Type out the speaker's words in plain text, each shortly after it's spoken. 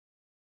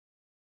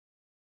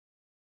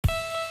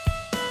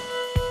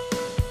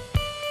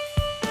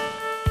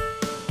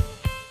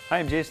Hi,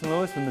 I'm Jason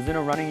Lewis with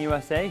Mizuno Running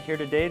USA, here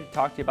today to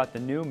talk to you about the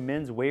new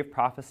men's Wave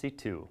Prophecy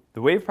 2.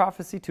 The Wave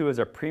Prophecy 2 is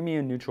our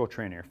premium neutral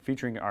trainer,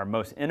 featuring our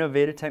most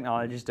innovative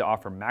technologies to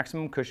offer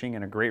maximum cushioning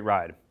and a great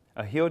ride.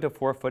 A heel to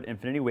forefoot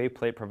Infinity Wave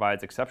plate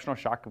provides exceptional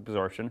shock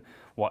absorption,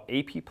 while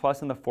AP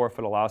Plus in the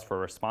forefoot allows for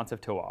a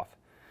responsive toe-off.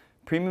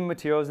 Premium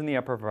materials in the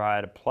upper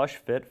provide a plush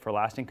fit for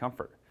lasting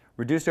comfort.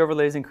 Reduced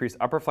overlays increase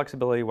upper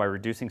flexibility while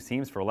reducing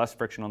seams for less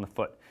friction on the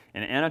foot.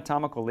 An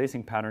anatomical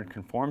lacing pattern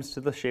conforms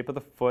to the shape of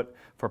the foot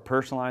for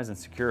personalized and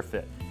secure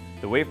fit.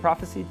 The Wave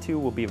Prophecy 2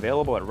 will be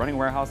available at Running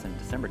Warehouse in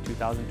December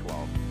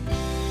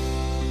 2012.